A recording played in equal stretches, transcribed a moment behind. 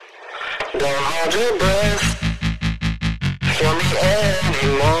Don't hold your breath for me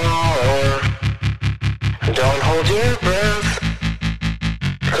anymore. Don't hold your breath,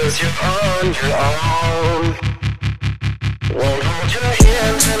 'cause you're on your own. Won't hold your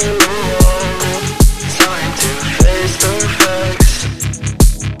hand anymore. Time to face the facts.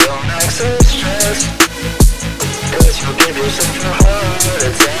 Don't act so stressed, 'cause you'll give yourself a heart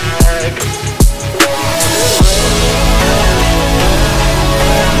attack. Don't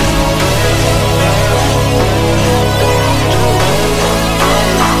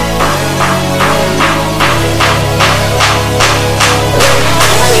hold your breath.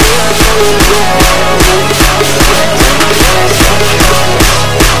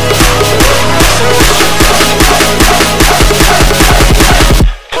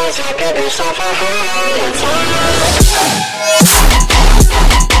 Give yourself a heart attack.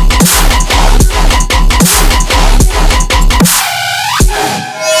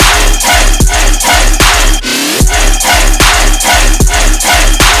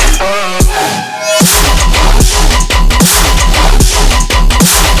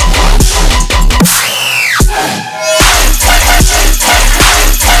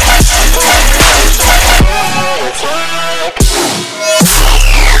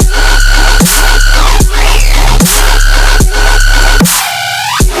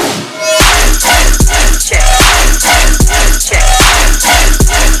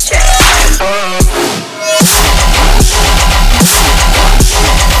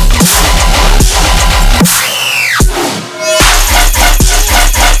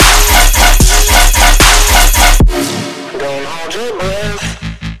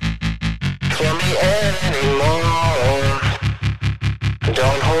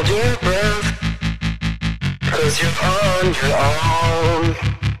 Don't hold your breath, 'cause you're on your own.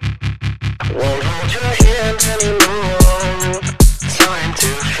 Won't hold your hand anymore. Time to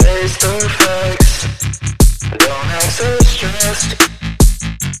face the facts. Don't act so stressed,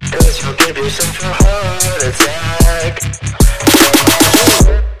 'cause you'll give yourself a heart attack.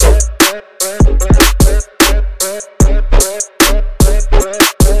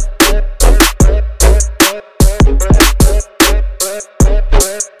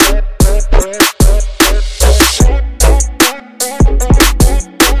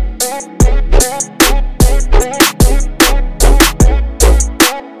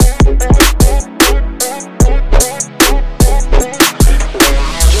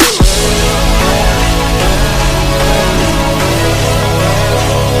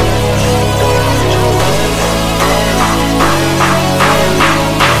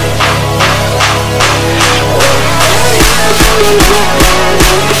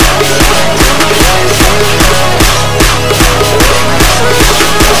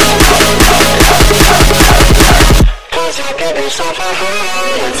 Give yourself a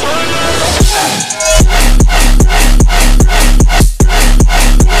heart attack.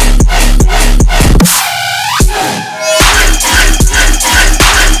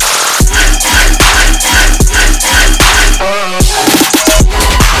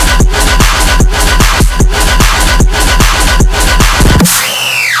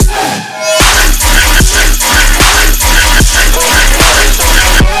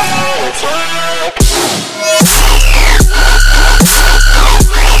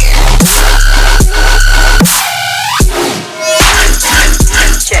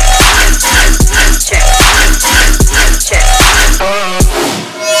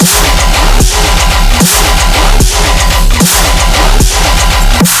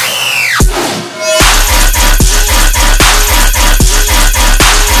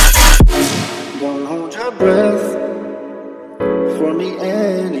 Breath for me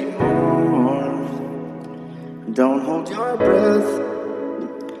anymore. Don't hold your breath,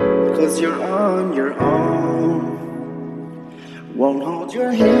 'cause you're on your own. Won't hold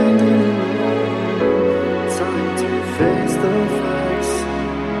your hand anymore. Time to face the facts.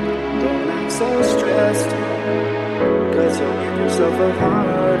 Don't act so stressed, 'cause you'll give yourself a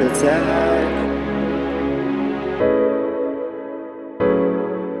heart attack.